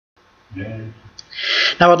Yeah.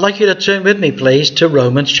 Now I'd like you to turn with me, please, to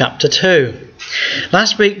Romans chapter 2.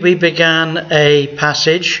 Last week we began a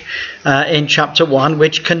passage in chapter 1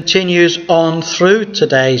 which continues on through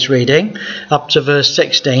today's reading up to verse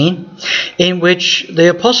 16, in which the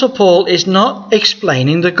Apostle Paul is not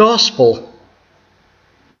explaining the gospel.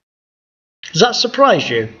 Does that surprise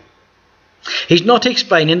you? He's not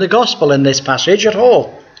explaining the gospel in this passage at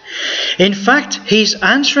all. In fact, he's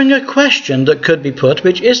answering a question that could be put,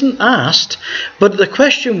 which isn't asked, but the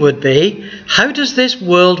question would be, how does this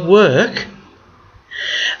world work?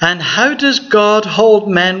 And how does God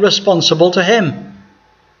hold men responsible to him?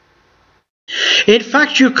 In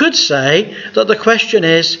fact, you could say that the question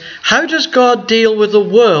is, how does God deal with the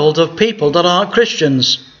world of people that aren't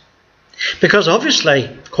Christians? Because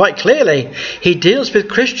obviously, quite clearly, he deals with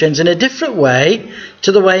Christians in a different way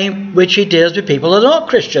to the way in which he deals with people that aren't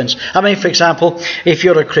Christians. I mean, for example, if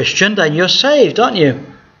you're a Christian, then you're saved, aren't you?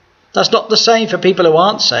 That's not the same for people who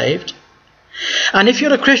aren't saved. And if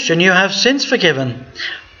you're a Christian, you have sins forgiven.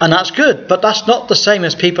 And that's good, but that's not the same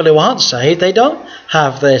as people who aren't saved. They don't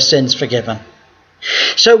have their sins forgiven.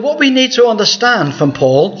 So what we need to understand from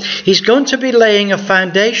Paul, he's going to be laying a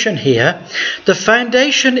foundation here. The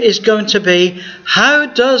foundation is going to be, how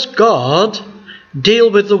does God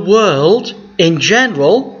deal with the world in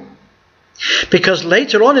general? Because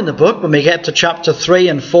later on in the book, when we get to chapter 3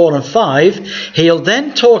 and 4 and 5, he'll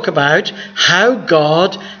then talk about how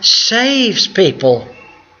God saves people.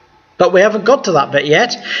 But we haven't got to that bit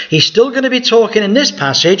yet. He's still going to be talking in this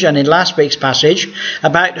passage and in last week's passage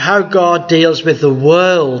about how God deals with the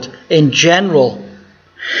world in general.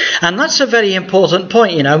 And that's a very important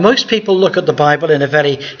point. You know, most people look at the Bible in a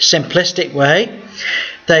very simplistic way.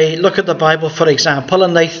 They look at the Bible, for example,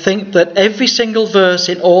 and they think that every single verse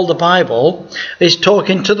in all the Bible is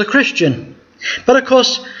talking to the Christian. But of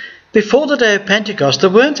course, before the day of Pentecost, there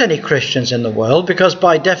weren't any Christians in the world, because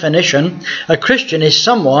by definition, a Christian is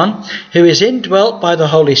someone who is indwelt by the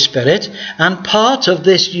Holy Spirit and part of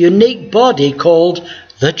this unique body called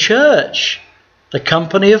the church, the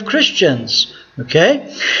company of Christians.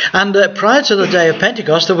 Okay? And prior to the day of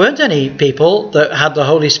Pentecost, there weren't any people that had the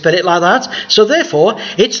Holy Spirit like that. So therefore,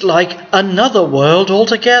 it's like another world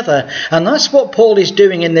altogether. And that's what Paul is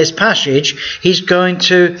doing in this passage. He's going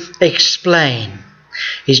to explain.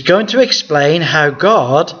 He's going to explain how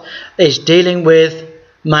God is dealing with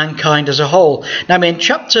mankind as a whole. Now in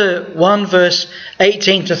chapter 1 verse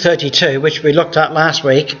 18 to 32, which we looked at last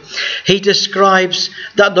week, he describes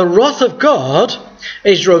that the wrath of God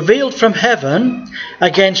is revealed from heaven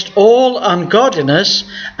against all ungodliness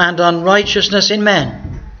and unrighteousness in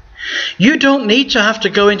men. You don't need to have to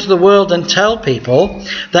go into the world and tell people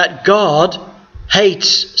that God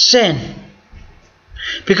hates sin,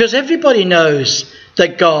 because everybody knows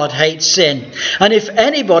that God hates sin. And if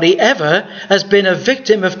anybody ever has been a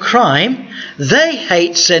victim of crime, they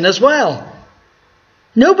hate sin as well.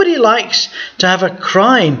 Nobody likes to have a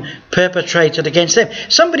crime perpetrated against them.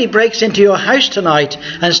 Somebody breaks into your house tonight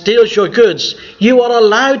and steals your goods. You are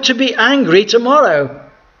allowed to be angry tomorrow,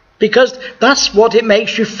 because that's what it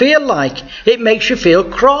makes you feel like. It makes you feel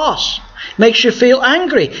cross. Makes you feel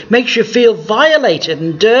angry, makes you feel violated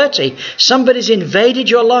and dirty. Somebody's invaded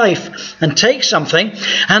your life and take something.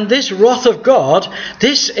 And this wrath of God,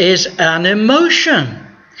 this is an emotion.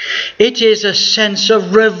 It is a sense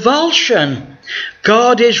of revulsion.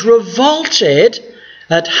 God is revolted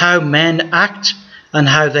at how men act and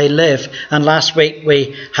how they live. And last week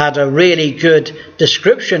we had a really good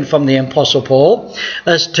description from the Apostle Paul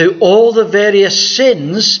as to all the various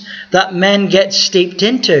sins that men get steeped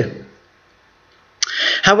into.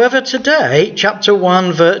 However, today, chapter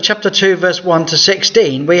 2, verse 1 to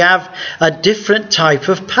 16, we have a different type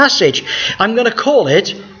of passage. I'm going to call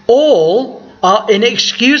it, all are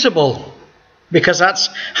inexcusable. Because that's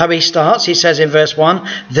how he starts. He says in verse 1,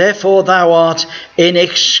 therefore thou art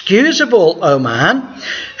inexcusable, O man,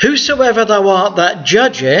 whosoever thou art that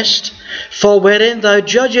judgest, for wherein thou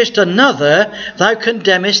judgest another, thou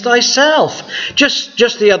condemnest thyself.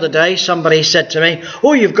 Just the other day, somebody said to me,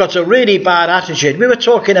 oh, you've got a really bad attitude. We were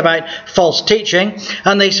talking about false teaching,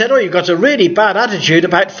 and they said, oh, you've got a really bad attitude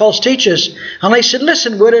about false teachers. And I said,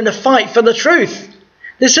 listen, we're in a fight for the truth.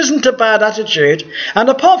 This isn't a bad attitude. And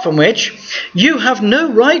apart from which, you have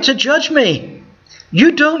no right to judge me.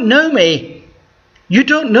 You don't know me. You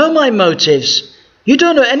don't know my motives. You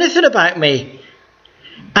don't know anything about me.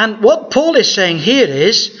 And what Paul is saying here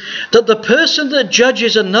is that the person that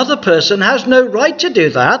judges another person has no right to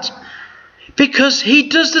do that, because he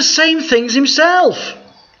does the same things himself.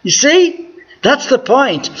 You see? That's the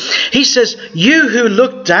point. He says, you who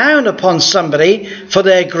look down upon somebody for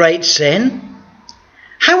their great sin,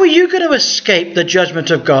 How are you going to escape the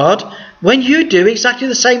judgment of God when you do exactly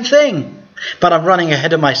the same thing? But I'm running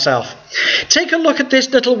ahead of myself. Take a look at this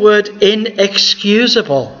little word,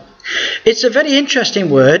 inexcusable. It's a very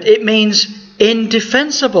interesting word. It means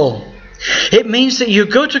indefensible. It means that you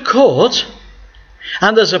go to court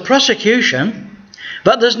and there's a prosecution,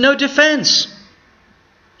 but there's no defense.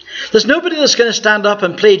 There's nobody that's going to stand up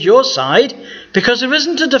and plead your side because there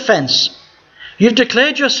isn't a defense. You've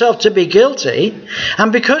declared yourself to be guilty,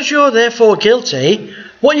 and because you're therefore guilty,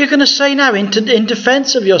 what are you going to say now in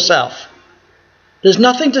defense of yourself? There's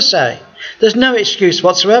nothing to say. There's no excuse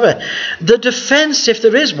whatsoever. The defense, if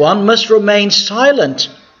there is one, must remain silent.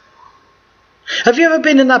 Have you ever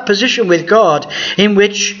been in that position with God in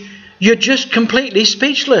which you're just completely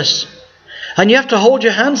speechless? And you have to hold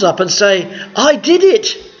your hands up and say, I did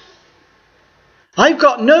it. I've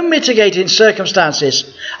got no mitigating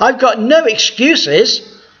circumstances. I've got no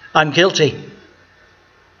excuses. I'm guilty.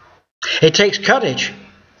 It takes courage.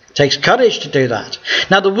 It takes courage to do that.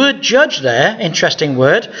 Now the word judge there, interesting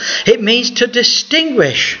word, it means to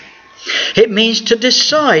distinguish. It means to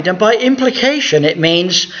decide, and by implication it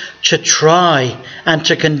means to try and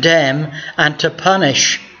to condemn and to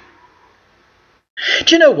punish.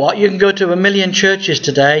 Do you know what? You can go to 1 million churches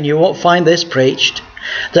today and you won't find this preached.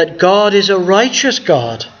 That God is a righteous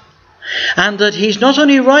God. And that he's not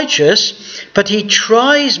only righteous, but he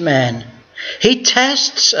tries men. He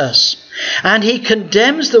tests us. And he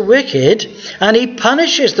condemns the wicked and he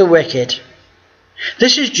punishes the wicked.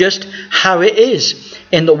 This is just how it is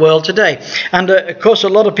in the world today. And of course a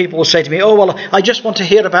lot of people will say to me, oh well, I just want to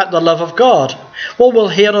hear about the love of God. Well, we'll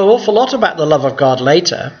hear an awful lot about the love of God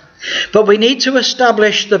later. But we need to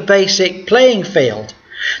establish the basic playing field.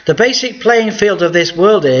 The basic playing field of this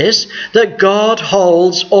world is that God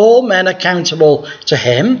holds all men accountable to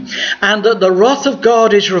him, and that the wrath of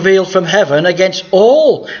God is revealed from heaven against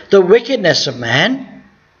all the wickedness of men,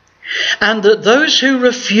 and that those who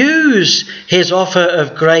refuse his offer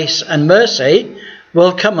of grace and mercy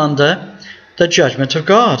will come under the judgment of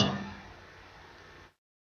God.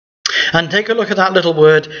 And take a look at that little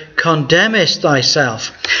word, condemnest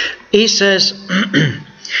thyself. He says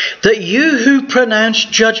that you who pronounce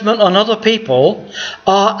judgment on other people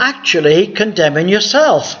are actually condemning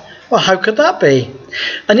yourself. Well, how could that be?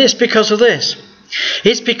 And it's because of this.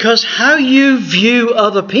 It's because how you view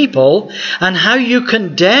other people and how you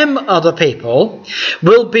condemn other people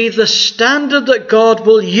will be the standard that God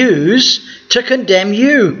will use to condemn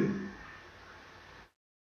you.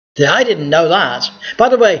 I didn't know that. By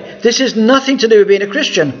the way, this is nothing to do with being a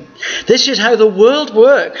Christian. This is how the world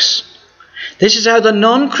works. This is how the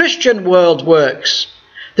non-Christian world works.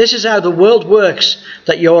 This is how the world works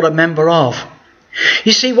that you're a member of.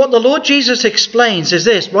 You see, what the Lord Jesus explains is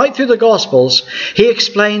this. Right through the Gospels, he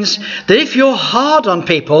explains that if you're hard on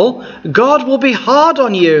people, God will be hard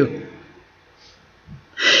on you.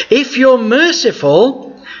 If you're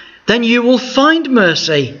merciful, then you will find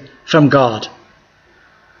mercy from God.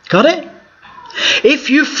 Got it? If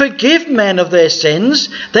you forgive men of their sins,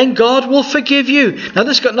 then God will forgive you. Now,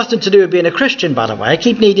 this has got nothing to do with being a Christian, by the way. I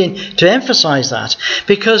keep needing to emphasize that.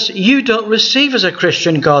 Because you don't receive as a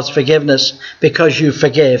Christian God's forgiveness because you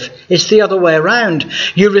forgive. It's the other way around.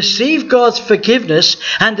 You receive God's forgiveness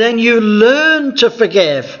and then you learn to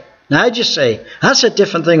forgive. Now, do you see? That's a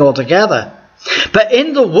different thing altogether. But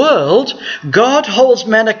in the world, God holds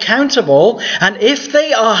men accountable, and if they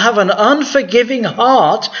have an unforgiving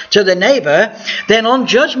heart to the neighbour, then on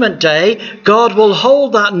Judgment Day, God will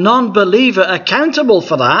hold that non-believer accountable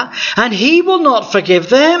for that, and he will not forgive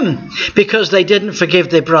them because they didn't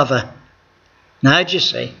forgive their brother. Now do you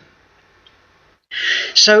see?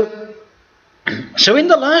 So in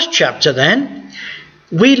the last chapter then,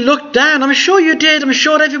 we looked down, I'm sure you did, I'm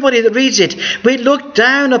sure everybody that reads it, we looked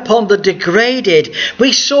down upon the degraded.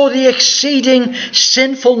 We saw the exceeding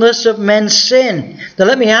sinfulness of men's sin. Now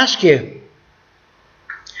let me ask you,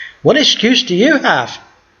 what excuse do you have?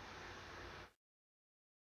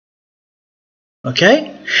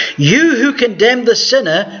 Okay? You who condemn the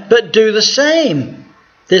sinner but do the same.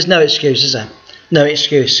 There's no excuse, is there? No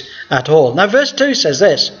excuse at all. Now verse 2 says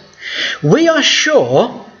this. We are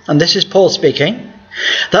sure, and this is Paul speaking,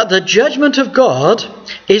 that the judgment of God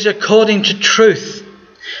is according to truth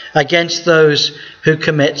against those who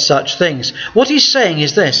commit such things. What he's saying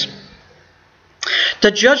is this.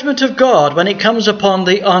 The judgment of God, when it comes upon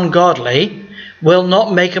the ungodly, will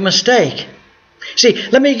not make a mistake. See,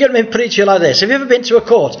 let me put it to you like this. Have you ever been to a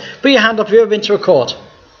court? Put your hand up if you've ever been to a court.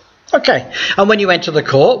 Okay. And when you went to the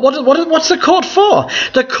court, what's the court for?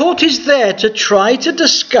 The court is there to try to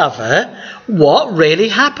discover what really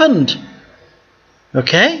happened.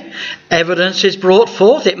 Okay? Evidence is brought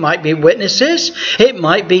forth. It might be witnesses. It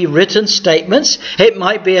might be written statements. It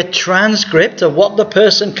might be a transcript of what the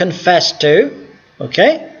person confessed to.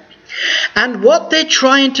 Okay? And what they're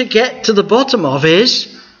trying to get to the bottom of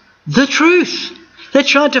is the truth. They're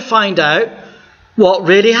trying to find out what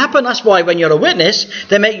really happened. That's why when you're a witness,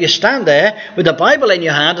 they make you stand there with the Bible in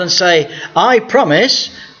your hand and say, I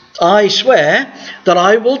promise, I swear that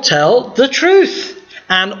I will tell the truth.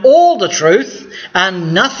 And all the truth,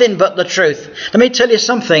 and nothing but the truth. Let me tell you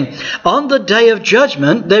something. On the day of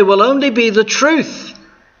judgment, there will only be the truth.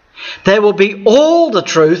 There will be all the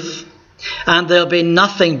truth, and there'll be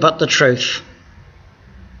nothing but the truth.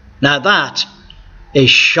 Now that is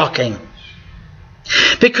shocking.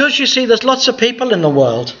 Because you see, there's lots of people in the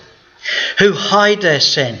world who hide their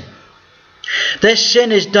sin. Their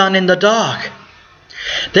sin is done in the dark.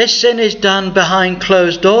 Their sin is done behind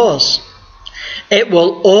closed doors. It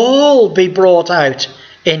will all be brought out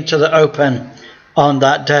into the open on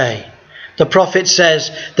that day. The prophet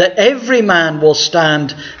says that every man will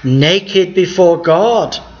stand naked before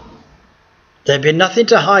God. There'll be nothing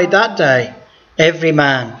to hide that day. Every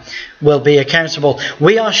man will be accountable.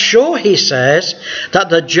 We are sure, he says, that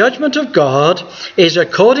the judgment of God is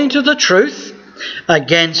according to the truth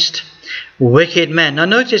against wicked men. Now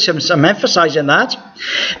notice I'm emphasizing that.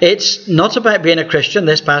 It's not about being a Christian,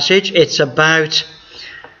 this passage. It's about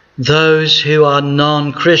those who are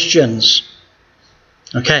non-Christians.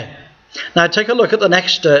 Okay. Now take a look at the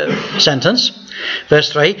next sentence.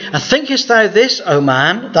 Verse 3. And thinkest thou this, O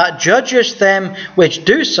man, that judgest them which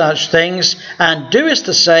do such things, and doest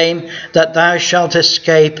the same, that thou shalt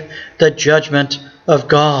escape the judgment of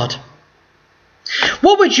God?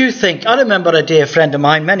 What would you think? I remember a dear friend of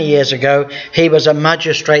mine many years ago. He was a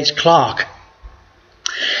magistrate's clerk.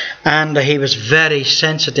 And he was very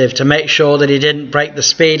sensitive to make sure that he didn't break the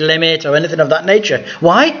speed limit or anything of that nature.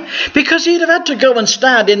 Why? Because he'd have had to go and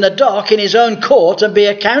stand in the dock in his own court and be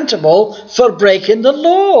accountable for breaking the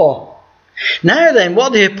law. Now then,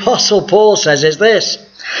 what the Apostle Paul says is this.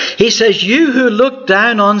 He says, you who look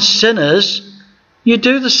down on sinners, you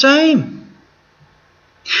do the same.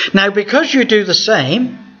 Now, because you do the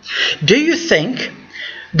same, do you think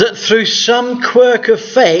that through some quirk of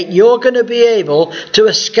fate you're going to be able to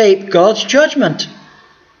escape God's judgment?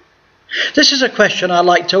 This is a question I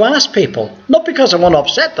like to ask people. Not because I want to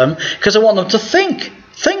upset them, because I want them to think.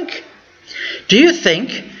 Think. Do you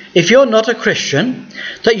think, if you're not a Christian,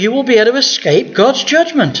 that you will be able to escape God's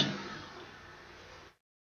judgment?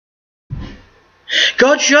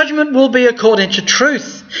 God's judgment will be according to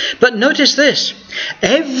truth. But notice this.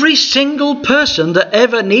 Every single person that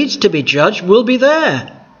ever needs to be judged will be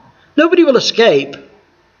there. Nobody will escape.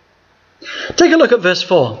 Take a look at verse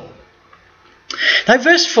 4. Now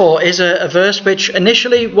verse 4 is a verse which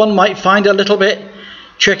initially one might find a little bit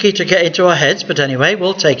tricky to get into our heads. But anyway,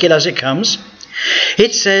 we'll take it as it comes.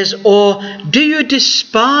 It says, or do you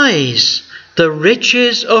despise the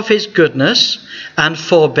riches of his goodness and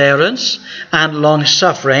forbearance and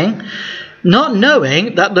long-suffering, not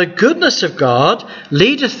knowing that the goodness of God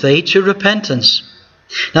leadeth thee to repentance?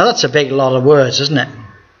 Now that's a big lot of words, isn't it?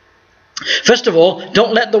 First of all,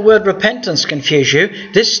 don't let the word repentance confuse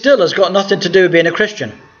you. This still has got nothing to do with being a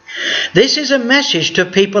Christian. This is a message to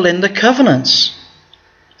people in the covenants.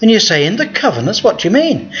 And you say, in the covenants, what do you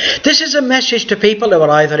mean? This is a message to people who are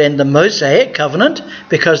either in the Mosaic covenant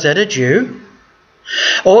because they're a Jew,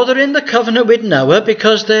 or they're in the covenant with Noah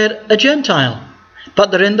because they're a Gentile.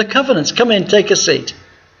 But they're in the covenants. Come in, take a seat.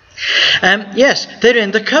 Yes, they're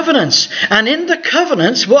in the covenants. And in the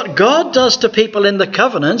covenants, what God does to people in the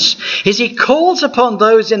covenants is he calls upon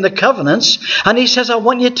those in the covenants and he says, I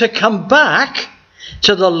want you to come back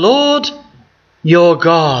to the Lord your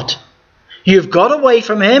God. You've got away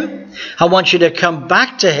from him. I want you to come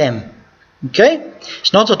back to him. Okay?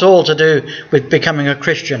 It's not at all to do with becoming a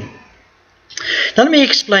Christian. Now let me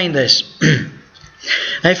explain this.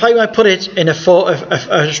 Now if I might put it in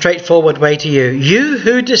a straightforward way to you. You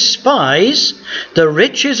who despise the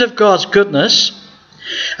riches of God's goodness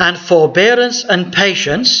and forbearance and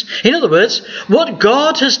patience. In other words, what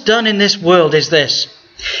God has done in this world is this.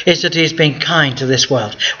 Is that he's been kind to this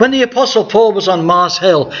world. When the Apostle Paul was on Mars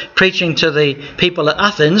Hill preaching to the people at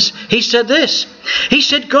Athens, he said this. He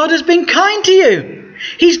said, God has been kind to you.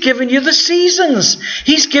 He's given you the seasons.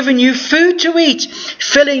 He's given you food to eat,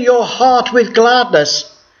 filling your heart with gladness.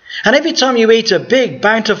 And every time you eat a big,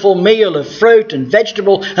 bountiful meal of fruit and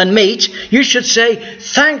vegetable and meat, you should say,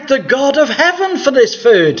 thank the God of heaven for this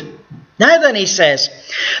food. Now then, he says,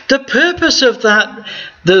 the purpose of that,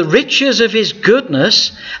 the riches of his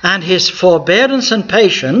goodness and his forbearance and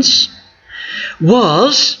patience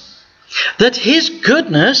was that his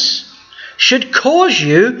goodness should cause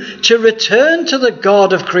you to return to the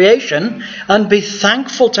God of creation and be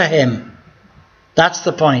thankful to him. That's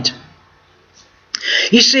the point.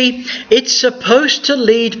 You see, it's supposed to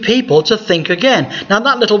lead people to think again. Now,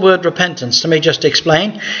 that little word repentance, let me just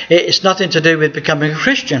explain. It's nothing to do with becoming a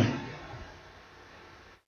Christian.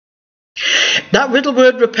 That little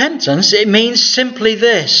word repentance, it means simply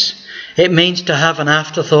this. It means to have an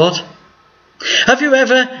afterthought. Have you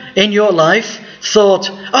ever in your life thought,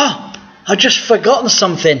 oh, I've just forgotten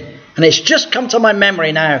something and it's just come to my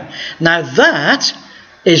memory now. Now that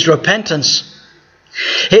is repentance.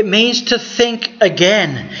 It means to think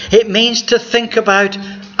again. It means to think about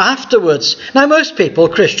afterwards. Now most people,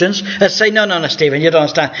 Christians, say, no, Stephen, you don't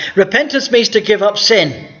understand. Repentance means to give up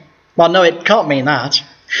sin. Well, no, it can't mean that.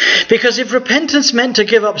 Because if repentance meant to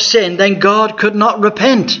give up sin, then God could not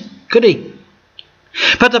repent, could he?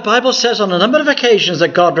 But the Bible says on a number of occasions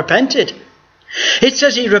that God repented. It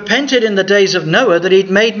says he repented in the days of Noah that he'd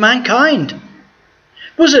made mankind.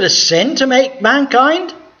 Was it a sin to make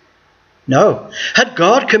mankind? No. Had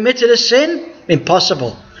God committed a sin?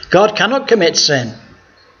 Impossible. God cannot commit sin.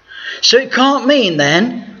 So it can't mean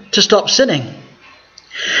then to stop sinning.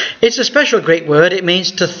 It's a special Greek word. It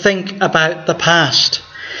means to think about the past.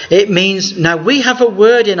 It means, now we have a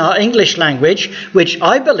word in our English language which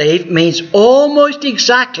I believe means almost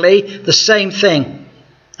exactly the same thing.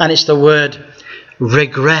 And it's the word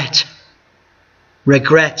regret.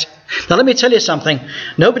 Regret. Now let me tell you something.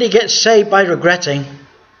 Nobody gets saved by regretting.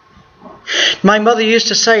 My mother used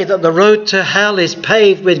to say that the road to hell is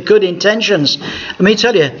paved with good intentions. Let me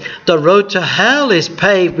tell you, the road to hell is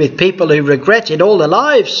paved with people who regretted all their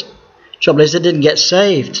lives. Trouble is they didn't get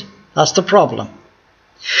saved. That's the problem.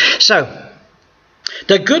 So,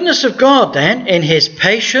 the goodness of God then, in his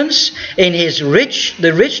patience, in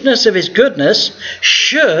the richness of his goodness,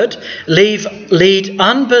 should lead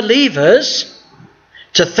unbelievers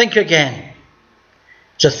to think again.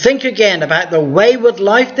 To think again about the wayward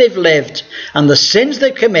life they've lived and the sins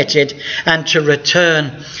they've committed, and to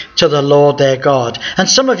return to the Lord their God. And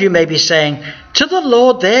some of you may be saying, to the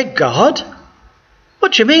Lord their God?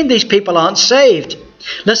 What do you mean these people aren't saved?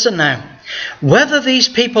 Listen now. Whether these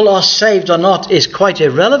people are saved or not is quite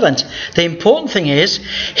irrelevant. The important thing is,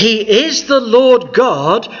 he is the Lord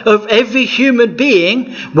God of every human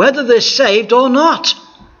being, whether they're saved or not.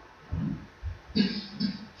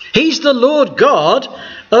 He's the Lord God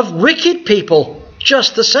of wicked people,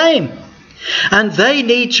 just the same. And they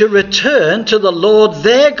need to return to the Lord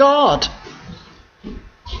their God.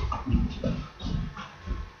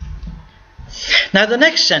 Now the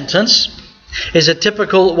next sentence is a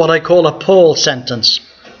typical, what I call a Paul sentence.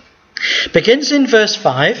 Begins in verse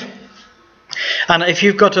 5. And if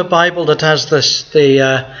you've got a Bible that has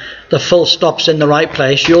the full stops in the right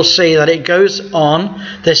place, you'll see that it goes on,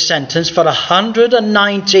 this sentence, for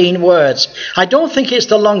 119 words. I don't think it's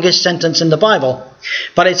the longest sentence in the Bible,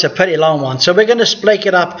 but it's a pretty long one. So we're going to break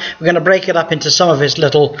it up. We're going to break it up into some of his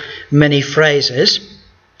little mini phrases.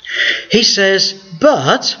 He says,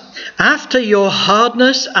 but after your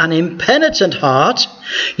hardness and impenitent heart,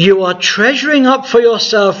 you are treasuring up for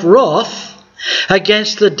yourself wrath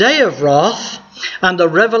against the day of wrath and the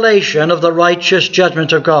revelation of the righteous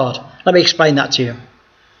judgment of God. Let me explain that to you.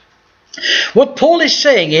 What Paul is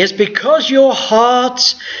saying is, because your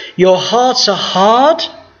hearts are hard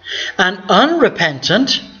and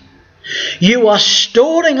unrepentant, you are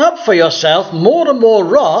storing up for yourself more and more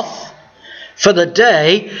wrath for the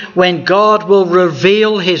day when God will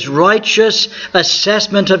reveal his righteous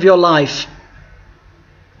assessment of your life.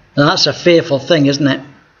 And that's a fearful thing, isn't it?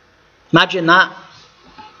 Imagine that.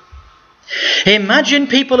 Imagine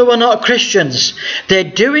people who are not Christians. They're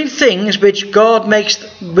doing things which God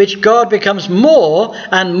becomes more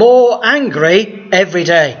and more angry every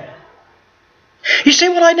day. You say,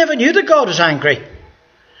 well, I never knew that God was angry.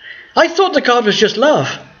 I thought that God was just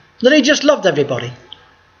love, that he just loved everybody.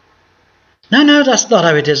 No, that's not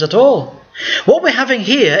how it is at all. What we're having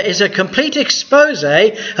here is a complete expose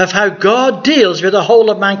of how God deals with the whole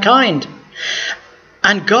of mankind.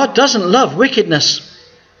 And God doesn't love wickedness.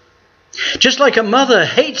 Just like a mother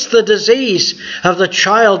hates the disease of the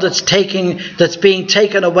child that's being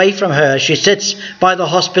taken away from her. She sits by the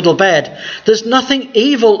hospital bed. There's nothing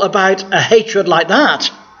evil about a hatred like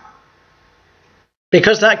that,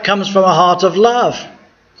 because that comes from a heart of love.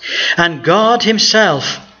 And God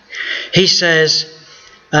himself, he says,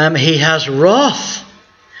 he has wrath.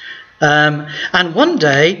 And one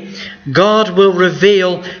day, God will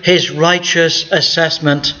reveal his righteous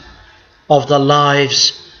assessment of the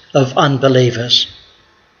lives of unbelievers.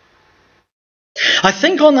 I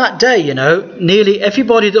think on that day, nearly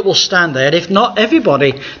everybody that will stand there, if not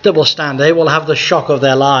everybody that will stand there, will have the shock of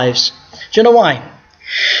their lives. Do you know why?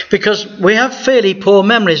 Because we have fairly poor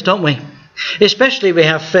memories, don't we? Especially we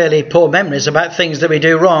have fairly poor memories about things that we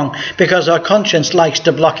do wrong, because our conscience likes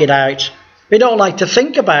to block it out. We don't like to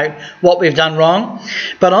think about what we've done wrong.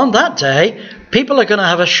 But on that day, people are going to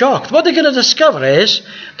have a shock. What they're going to discover is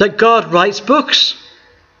that God writes books.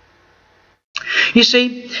 You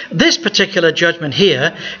see, this particular judgment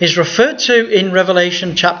here is referred to in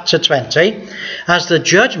Revelation chapter 20 as the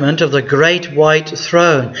judgment of the great white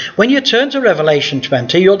throne. When you turn to Revelation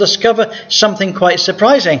 20, you'll discover something quite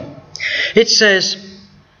surprising. It says,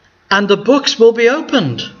 and the books will be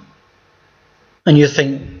opened. And you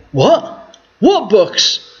think, what? What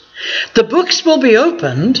books? The books will be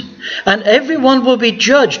opened, and everyone will be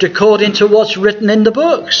judged according to what's written in the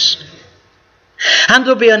books. And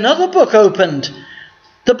there'll be another book opened,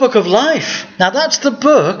 the book of life. Now that's the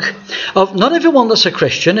book of not everyone that's a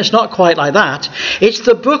Christian. It's not quite like that. It's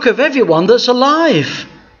the book of everyone that's alive.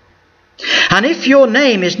 And if your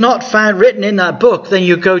name is not found written in that book, then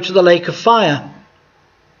you go to the lake of fire.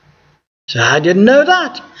 So I didn't know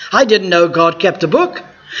that. I didn't know God kept a book.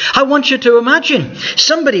 I want you to imagine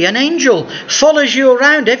somebody, an angel, follows you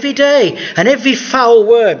around every day, and every foul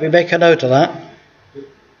word, we make a note of that.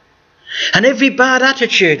 And every bad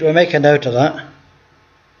attitude, we make a note of that.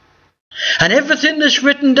 And everything that's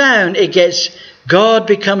written down, God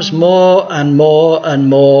becomes more and more and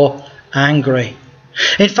more angry.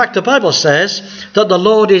 In fact, the Bible says that the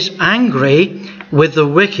Lord is angry with the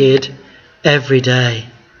wicked every day.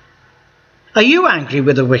 Are you angry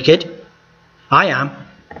with the wicked? I am.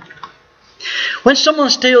 When someone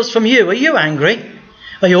steals from you, are you angry?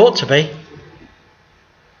 Or you ought to be.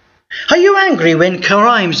 Are you angry when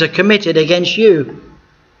crimes are committed against you?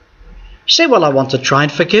 You say, well, I want to try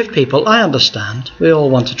and forgive people. I understand. We all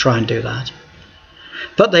want to try and do that.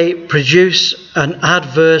 But they produce an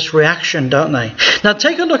adverse reaction, don't they? Now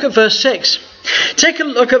take a look at verse 6. Take a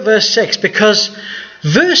look at verse 6, because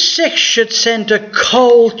verse 6 should send a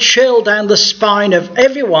cold chill down the spine of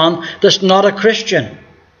everyone that's not a Christian.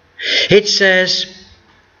 It says,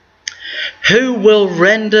 who will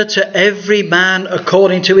render to every man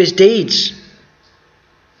according to his deeds?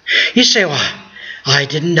 You say, well, I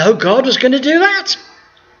didn't know God was going to do that.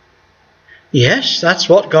 Yes, that's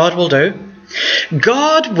what God will do.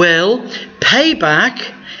 God will pay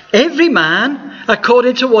back every man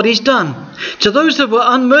according to what he's done. To those that were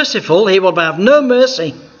unmerciful, he will have no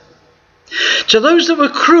mercy. To those that were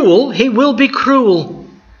cruel, he will be cruel.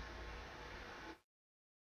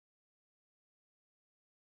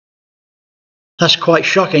 That's quite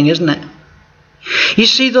shocking, isn't it? You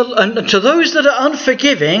see, to those that are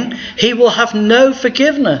unforgiving, he will have no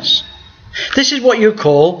forgiveness. This is what you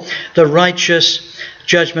call the righteous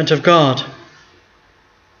judgment of God.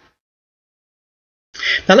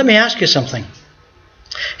 Now let me ask you something.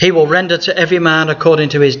 He will render to every man according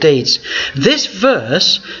to his deeds. This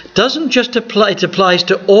verse doesn't just apply, it applies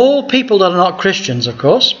to all people that are not Christians, of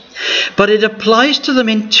course, but it applies to them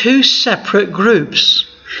in two separate groups.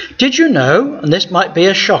 Did you know, and this might be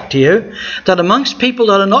a shock to you, that amongst people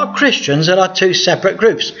that are not Christians, there are two separate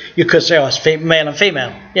groups? You could say, it's male and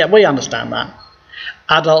female. Yeah, we understand that.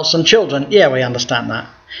 Adults and children. Yeah, we understand that.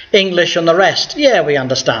 English and the rest. Yeah, we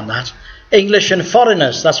understand that. English and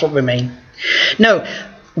foreigners. That's what we mean. No,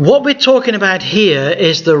 what we're talking about here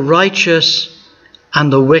is the righteous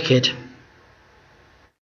and the wicked.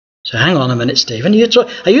 So hang on a minute, Stephen.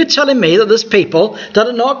 Are you telling me that there's people that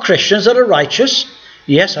are not Christians that are righteous?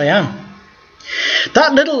 Yes, I am.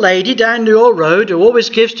 That little lady down your road who always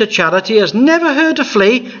gives to charity has never heard a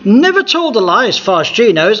flea, never told a lie as far as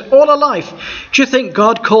she knows, all her life. Do you think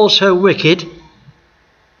God calls her wicked?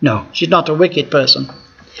 No, she's not a wicked person.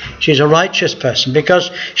 She's a righteous person because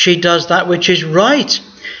she does that which is right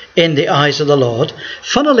in the eyes of the Lord.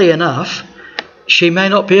 Funnily enough, she may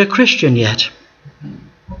not be a Christian yet.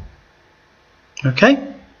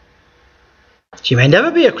 Okay? She may never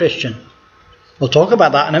be a Christian. We'll talk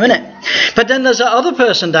about that in a minute. But then there's that other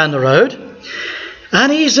person down the road,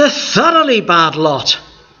 and he's a thoroughly bad lot.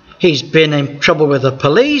 He's been in trouble with the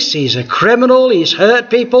police, he's a criminal, he's hurt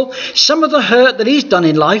people. Some of the hurt that he's done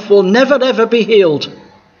in life will never ever be healed.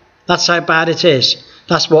 That's how bad it is.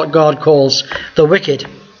 That's what God calls the wicked.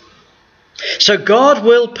 So God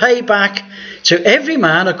will pay back to every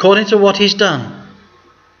man according to what he's done.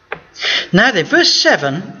 Now then, verse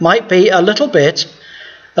 7 might be a little bit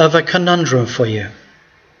of a conundrum for you.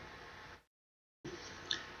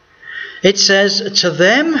 It says, to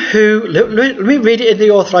them who, let me read it in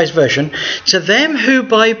the Authorized Version, to them who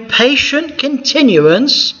by patient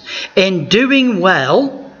continuance in doing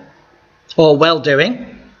well, or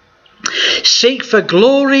well-doing, seek for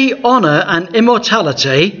glory, honour and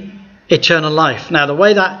immortality, eternal life. Now the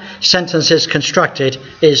way that sentence is constructed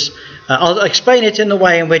is, I'll explain it in the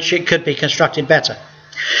way in which it could be constructed better.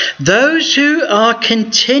 Those who are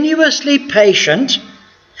continuously patient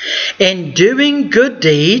in doing good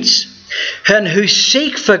deeds, and who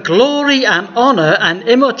seek for glory and honour and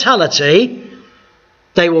immortality,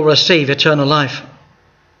 they will receive eternal life.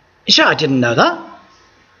 You say, I didn't know that.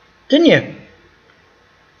 Didn't you?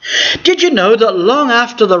 Did you know that long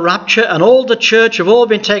after the rapture and all the church have all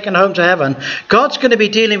been taken home to heaven, God's going to be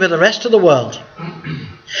dealing with the rest of the world?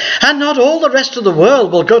 And not all the rest of the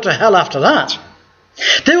world will go to hell after that.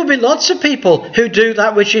 There will be lots of people who do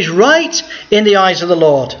that which is right in the eyes of the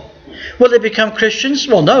Lord. Will they become Christians?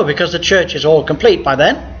 Well, no, because the church is all complete by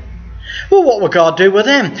then. Well, what will God do with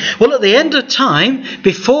them? Well, at the end of time,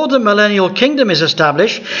 before the millennial kingdom is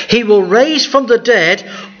established, he will raise from the dead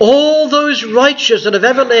all those righteous that have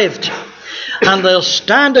ever lived. And they'll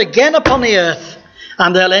stand again upon the earth,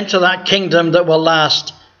 and they'll enter that kingdom that will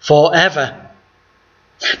last forever.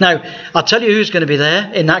 Now, I'll tell you who's going to be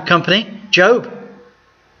there in that company. Job.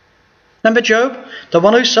 Remember Job? The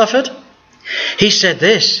one who suffered? He said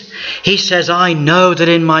this. He says, I know that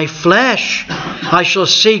in my flesh I shall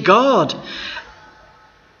see God,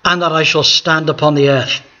 and that I shall stand upon the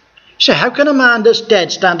earth. So how can a man that's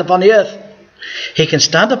dead stand upon the earth? He can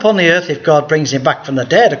stand upon the earth if God brings him back from the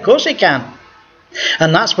dead. Of course he can.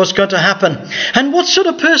 And that's what's going to happen. And what sort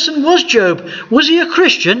of person was Job? Was he a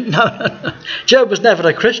Christian? No. Job was never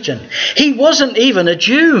a Christian. He wasn't even a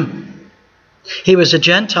Jew. He was a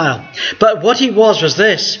Gentile. But what he was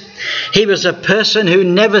this. He was a person who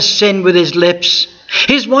never sinned with his lips.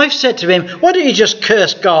 His wife said to him, why don't you just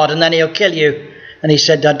curse God and then he'll kill you? And he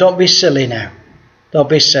said, Dad, don't be silly now. Don't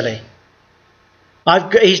be silly.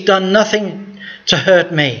 He's done nothing to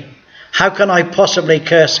hurt me. How can I possibly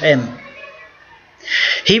curse him?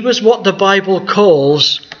 He was what the Bible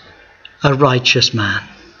calls a righteous man.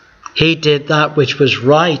 He did that which was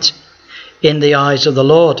right in the eyes of the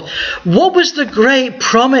Lord. What was the great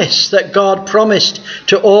promise that God promised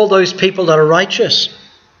to all those people that are righteous?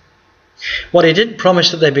 Well, he didn't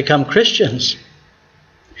promise that they become Christians.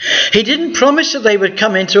 He didn't promise that they would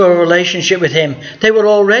come into a relationship with him. They were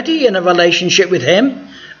already in a relationship with him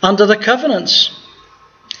under the covenants.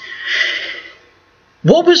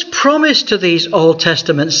 What was promised to these Old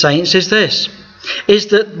Testament saints is this, is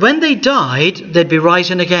that when they died, they'd be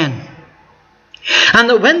rising again. And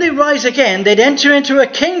that when they rise again, they'd enter into a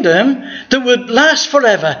kingdom that would last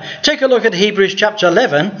forever. Take a look at Hebrews chapter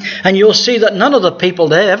 11, and you'll see that none of the people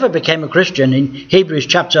there ever became a Christian in Hebrews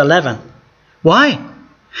chapter 11. Why?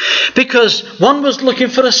 Because one was looking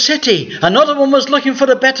for a city, another one was looking for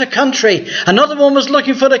a better country, another one was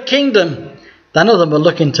looking for a kingdom. None of them were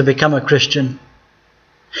looking to become a Christian.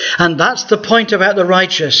 And that's the point about the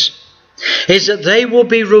righteous, is that they will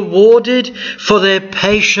be rewarded for their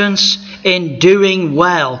patience in doing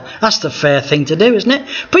well. That's the fair thing to do, isn't it?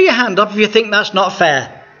 Put your hand up if you think that's not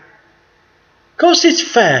fair. Of course it's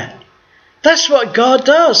fair. That's what God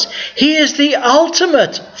does. He is the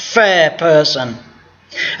ultimate fair person.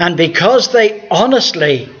 And because they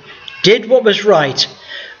honestly did what was right,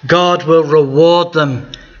 God will reward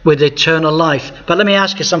them with eternal life. But let me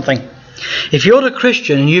ask you something. If you're a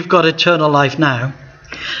Christian and you've got eternal life now,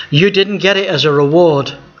 you didn't get it as a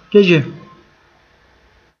reward, did you?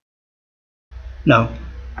 No.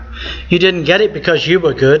 You didn't get it because you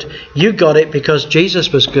were good. You got it because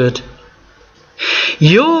Jesus was good.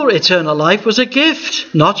 Your eternal life was a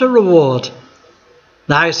gift, not a reward.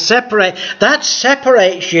 Now that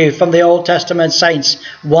separates you from the Old Testament saints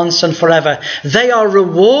once and forever. They are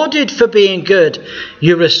rewarded for being good.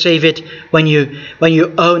 You receive it when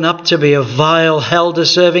you own up to be a vile,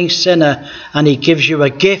 hell-deserving sinner, and he gives you a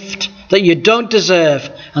gift that you don't deserve,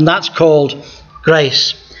 and that's called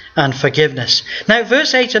grace and forgiveness. Now,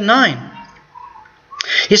 verse 8 and 9.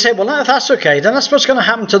 You say, well, if that's okay, then that's what's going to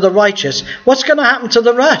happen to the righteous. What's going to happen to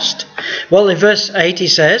the rest? Well, in verse 8 he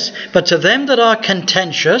says, but to them that are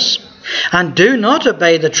contentious and do not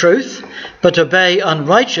obey the truth, but obey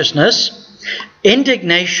unrighteousness,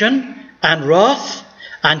 indignation and wrath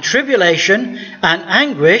and tribulation and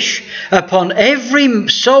anguish upon every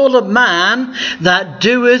soul of man that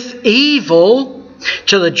doeth evil,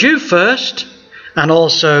 to the Jew first, and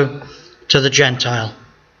also to the Gentile.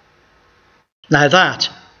 Now that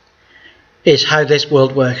is how this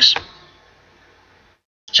world works.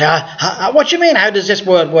 So, what do you mean, how does this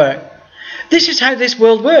world work? This is how this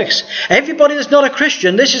world works. Everybody that's not a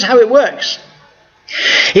Christian, this is how it works.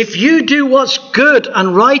 If you do what's good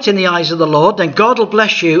and right in the eyes of the Lord, then God will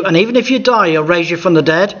bless you, and even if you die, he'll raise you from the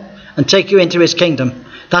dead and take you into his kingdom.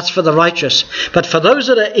 That's for the righteous. But for those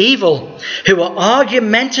that are evil, who are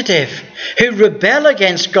argumentative, who rebel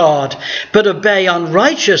against God, but obey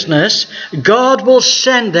unrighteousness, God will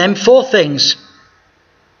send them 4 things: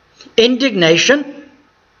 indignation,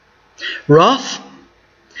 wrath,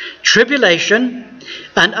 tribulation,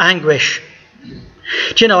 and anguish.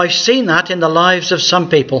 Do you know, I've seen that in the lives of some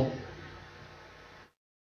people.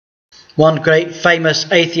 One great famous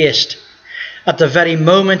atheist, at the very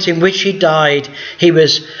moment in which he died, he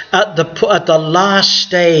was at the last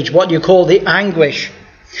stage, what you call the anguish.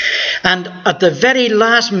 And at the very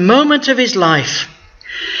last moment of his life,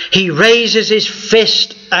 he raises his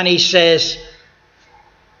fist and he says,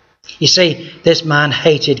 you see, this man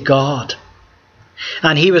hated God.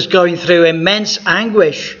 And he was going through immense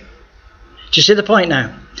anguish. Do you see the point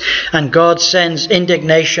now? And God sends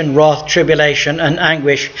indignation, wrath, tribulation, and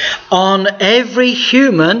anguish on every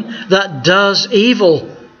human that does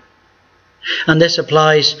evil. And this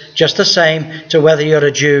applies just the same to whether you're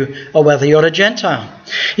a Jew or whether you're a Gentile.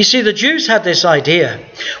 You see, the Jews had this idea.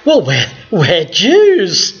 Well, we're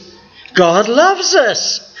Jews. God loves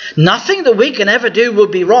us. Nothing that we can ever do will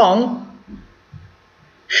be wrong.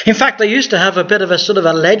 In fact, they used to have a bit of a sort of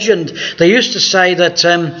a legend. They used to say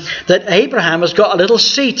that Abraham has got a little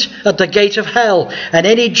seat at the gate of hell, and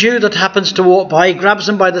any Jew that happens to walk by, he grabs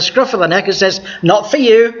them by the scruff of the neck and says, "Not for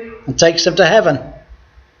you," and takes them to heaven.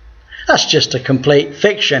 That's just a complete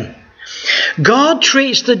fiction. God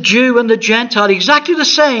treats the Jew and the Gentile exactly the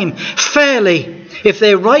same, fairly. If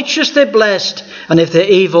they're righteous, they're blessed, and if they're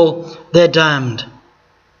evil, they're damned.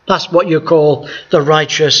 That's what you call the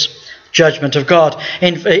righteous judgment of God.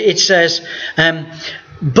 It says,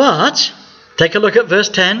 but, take a look at verse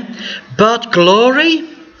 10, but glory,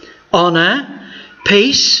 honour,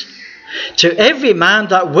 peace, to every man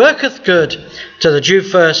that worketh good, to the Jew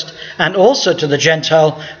first, and also to the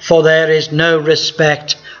Gentile, for there is no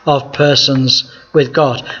respect of persons with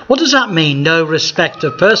God. What does that mean, no respect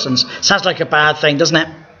of persons? Sounds like a bad thing, doesn't it?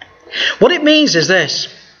 What it means is this,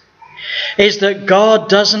 is that God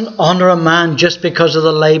doesn't honour a man just because of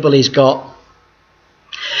the label he's got.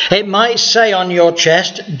 It might say on your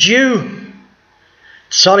chest, Jew.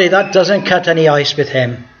 Sorry, that doesn't cut any ice with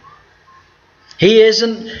him. He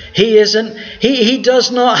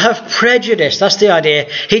does not have prejudice. That's the idea.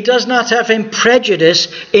 He does not have prejudice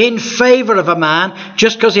in favour of a man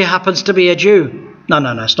just because he happens to be a Jew. No,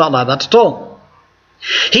 it's not like that at all.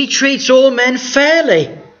 He treats all men fairly.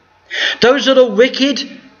 Those that are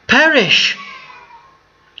wicked perish.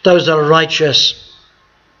 Those that are righteous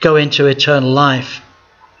go into eternal life.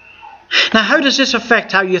 Now, how does this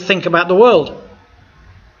affect how you think about the world?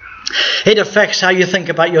 It affects how you think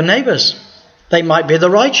about your neighbours. They might be the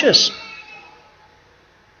righteous.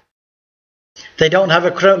 They don't have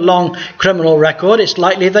a long criminal record. It's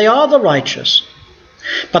likely they are the righteous.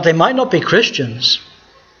 But they might not be Christians.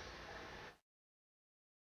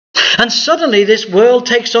 And suddenly this world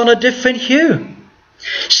takes on a different hue.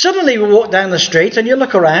 Suddenly we walk down the street and you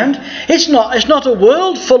look around. It's not a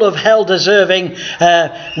world full of hell-deserving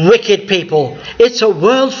wicked people. It's a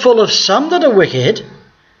world full of some that are wicked,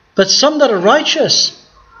 but some that are righteous.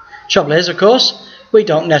 Trouble is, of course, we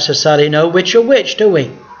don't necessarily know which are which, do we?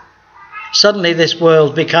 Suddenly this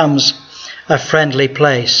world becomes a friendly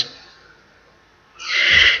place.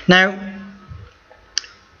 Now,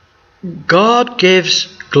 God gives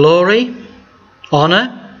glory,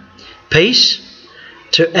 honour, peace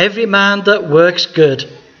to every man that works good.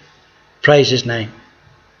 Praise his name.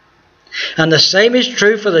 And the same is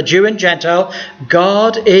true for the Jew and Gentile.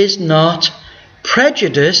 God is not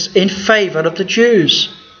prejudiced in favour of the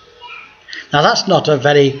Jews. Now that's not a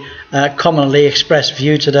very commonly expressed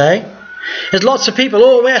view today. There's lots of people,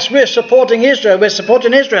 oh yes, we're supporting Israel, we're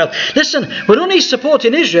supporting Israel. Listen, we're only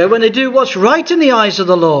supporting Israel when they do what's right in the eyes of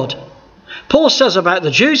the Lord. Paul says about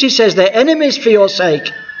the Jews, he says they're enemies for your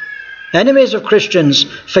sake. Enemies of Christians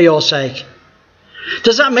for your sake.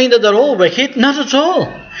 Does that mean that they're all wicked? Not at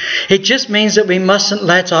all. It just means that we mustn't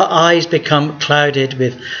let our eyes become clouded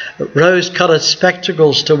with rose-coloured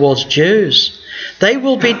spectacles towards Jews. They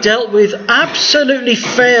will be dealt with absolutely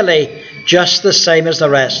fairly, just the same as the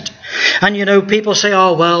rest. And you know, people say,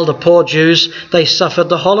 oh well, the poor Jews, they suffered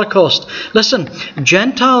the Holocaust. Listen,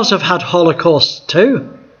 Gentiles have had Holocausts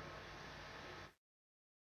too.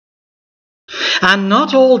 And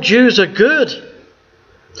not all Jews are good.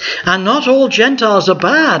 And not all Gentiles are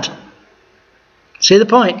bad. See the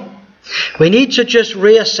point? We need to just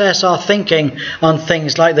reassess our thinking on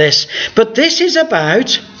things like this. But this is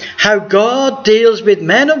about how God deals with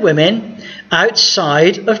men and women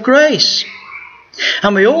outside of grace.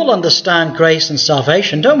 And we all understand grace and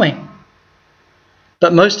salvation, don't we?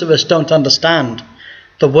 But most of us don't understand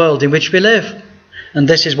the world in which we live. And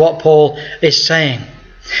this is what Paul is saying.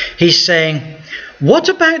 He's saying, what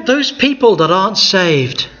about those people that aren't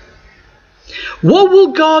saved? What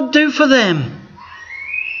will God do for them?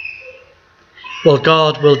 Well,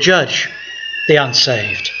 God will judge the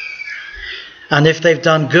unsaved. And if they've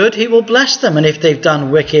done good, he will bless them. And if they've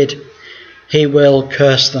done wicked, he will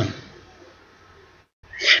curse them.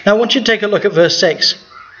 Now I want you to take a look at verse 6.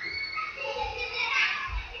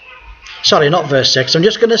 Sorry, not verse 6. I'm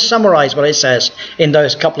just going to summarize what it says in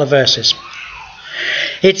those couple of verses.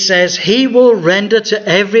 It says, he will render to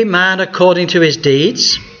every man according to his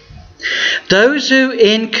deeds. Those who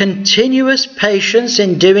in continuous patience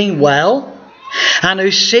in doing well, and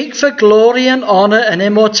who seek for glory and honour and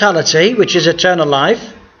immortality, which is eternal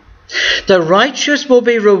life, the righteous will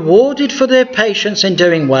be rewarded for their patience in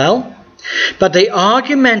doing well. But the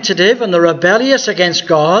argumentative and the rebellious against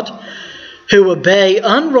God, who obey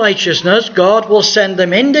unrighteousness, God will send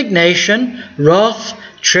them indignation, wrath,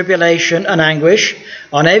 tribulation and anguish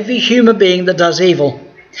on every human being that does evil.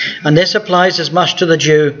 And this applies as much to the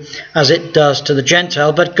Jew as it does to the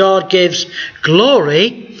Gentile. But God gives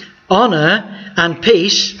glory, honour and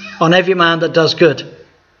peace on every man that does good.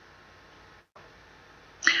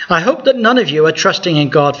 I hope that none of you are trusting in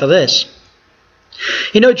God for this.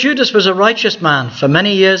 You know, Judas was a righteous man for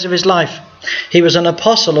many years of his life. He was an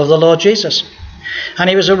apostle of the Lord Jesus. And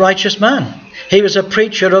he was a righteous man. He was a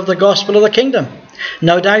preacher of the gospel of the kingdom.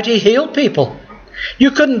 No doubt he healed people.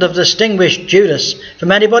 You couldn't have distinguished Judas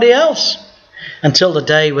from anybody else until the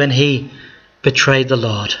day when he betrayed the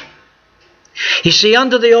Lord. You see,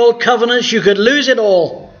 under the old covenants you could lose it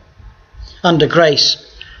all. Under grace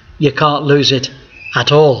you can't lose it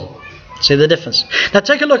at all. See the difference? Now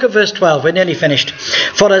take a look at verse 12. We're nearly finished.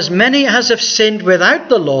 For as many as have sinned without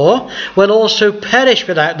the law will also perish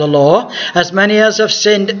without the law. As many as have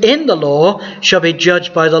sinned in the law shall be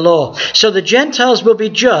judged by the law. So the Gentiles will be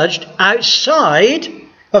judged outside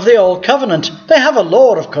of the old covenant. They have a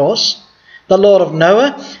law, of course. The law of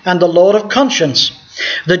Noah and the law of conscience.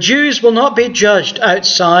 The Jews will not be judged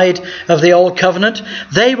outside of the old covenant.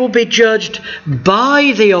 They will be judged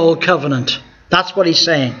by the old covenant. That's what he's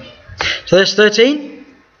saying. So verse 13,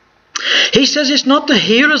 he says it's not the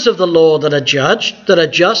hearers of the law that are judged, that are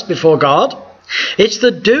just before God. It's the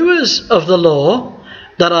doers of the law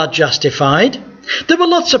that are justified. There were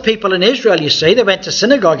lots of people in Israel, you see. They went to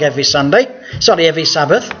synagogue every Sabbath,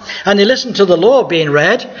 and they listened to the law being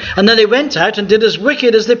read, and then they went out and did as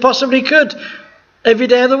wicked as they possibly could every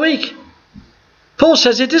day of the week. Paul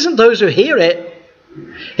says it isn't those who hear it,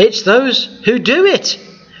 it's those who do it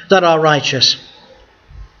that are righteous.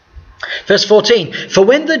 Verse 14, for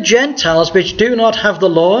when the Gentiles which do not have the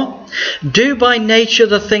law do by nature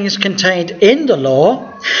the things contained in the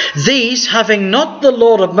law, these having not the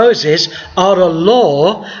law of Moses are a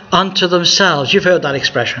law unto themselves. You've heard that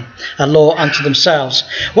expression, a law unto themselves.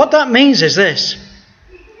 What that means is this: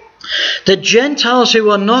 the Gentiles who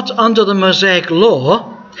are not under the Mosaic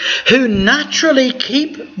law, who naturally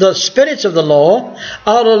keep the spirit of the law,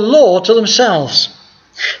 are a law to themselves.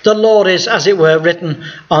 The law is, as it were, written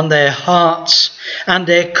on their hearts, and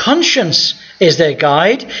their conscience is their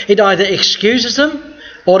guide. It either excuses them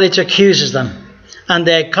or it accuses them. And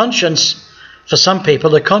their conscience, for some people,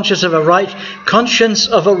 the conscience of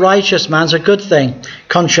a righteous man is a good thing.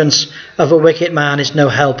 Conscience of a wicked man is no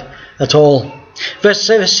help at all. Verse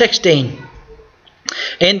 16,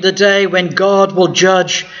 in the day when God will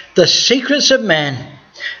judge the secrets of men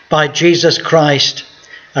by Jesus Christ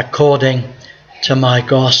according to my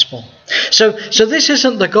gospel. So this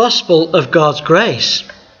isn't the gospel of God's grace.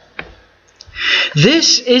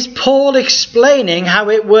 This is Paul explaining how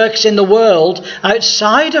it works in the world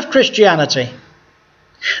outside of Christianity.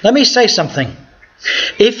 Let me say something.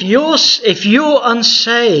 If you're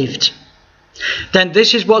unsaved, then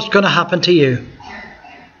this is what's going to happen to you.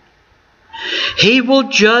 He will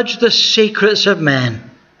judge the secrets of men.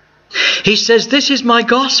 He says, this is my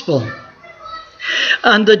gospel.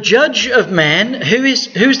 And the judge of men, who's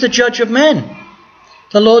the judge of men?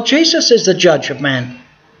 The Lord Jesus is the judge of men.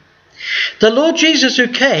 The Lord Jesus who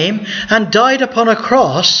came and died upon a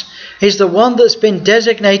cross is the one that's been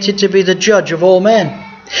designated to be the judge of all men.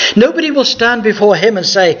 Nobody will stand before him and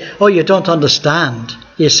say, oh, you don't understand.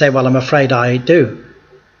 You say, well, I'm afraid I do.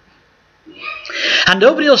 And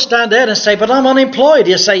nobody will stand there and say, but I'm unemployed.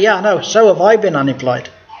 You say, yeah, no, so have I been unemployed.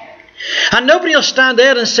 And nobody will stand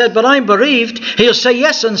there and say, but I'm bereaved. He'll say,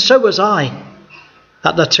 yes, and so was I,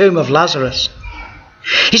 at the tomb of Lazarus.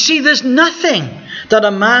 You see, there's nothing that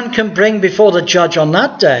a man can bring before the judge on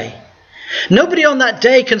that day. Nobody on that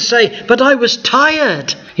day can say, but I was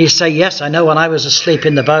tired. He'll say, yes, I know, when I was asleep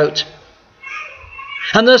in the boat.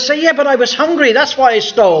 And they'll say, yeah, but I was hungry, that's why I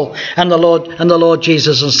stole. And the Lord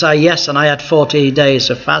Jesus will say, yes, and I had 40 days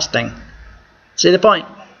of fasting. See the point?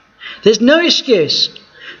 There's no excuse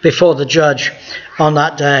before the judge on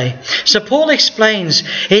that day. So Paul explains,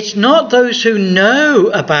 it's not those who know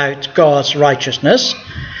about God's righteousness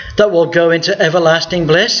that will go into everlasting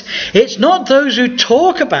bliss. It's not those who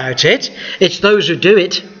talk about it, it's those who do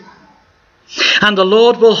it. And the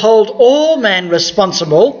Lord will hold all men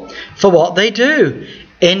responsible for what they do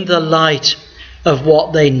in the light of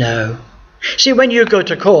what they know. See, when you go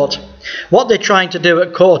to court, what they're trying to do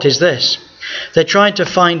at court is this. They're trying to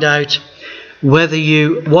find out what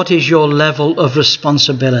is your level of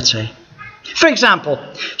responsibility. For example,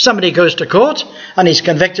 somebody goes to court and he's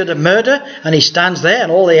convicted of murder, and he stands there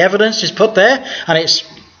and all the evidence is put there, and it's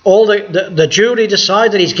all the jury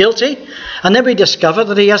decide that he's guilty, and then we discover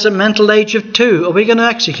that he has a mental age of 2. Are we going to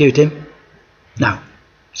execute him? No.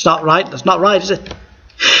 It's not right. That's not right, is it?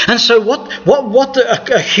 And so what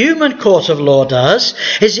a human court of law does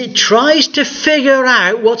is it tries to figure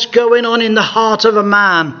out what's going on in the heart of a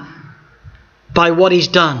man by what he's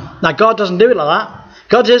done. Now, God doesn't do it like that.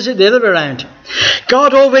 God does it the other way around.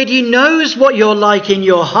 God already knows what you're like in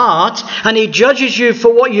your heart, and he judges you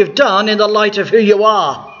for what you've done in the light of who you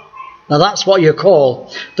are. Now, that's what you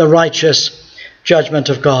call the righteous judgment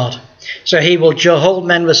of God. So he will hold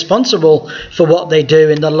men responsible for what they do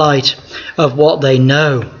in the light of what they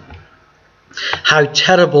know. How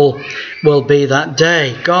terrible will be that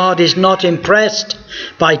day. God is not impressed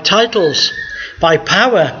by titles, by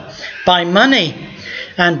power, by money,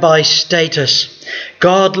 and by status.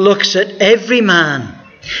 God looks at every man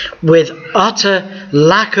with utter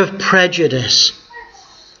lack of prejudice.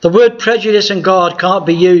 The word prejudice and God can't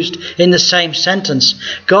be used in the same sentence.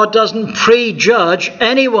 God doesn't prejudge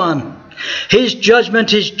anyone. His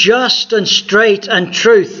judgment is just and straight and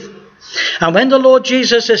truth. And when the Lord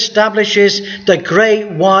Jesus establishes the great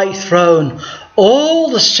white throne, all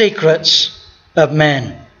the secrets of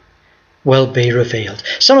men will be revealed.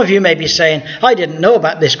 Some of you may be saying, I didn't know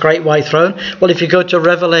about this great white throne. Well, if you go to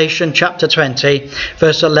Revelation chapter 20,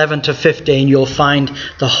 verse 11 to 15, you'll find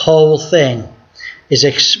the whole thing is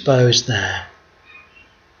exposed there.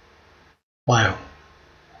 Wow.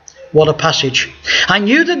 What a passage. I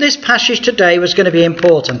knew that this passage today was going to be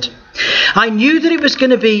important. I knew that it was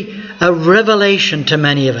going to be a revelation to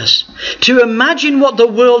many of us. To imagine what the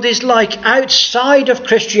world is like outside of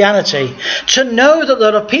Christianity. To know that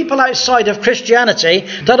there are people outside of Christianity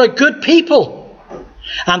that are good people.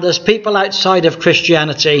 And there's people outside of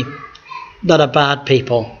Christianity that are bad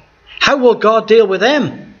people. How will God deal with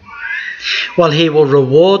them? Well, he will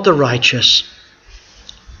reward the righteous,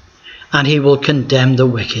 and he will condemn the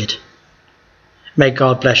wicked. May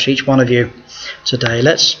God bless each one of you today.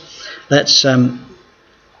 Let's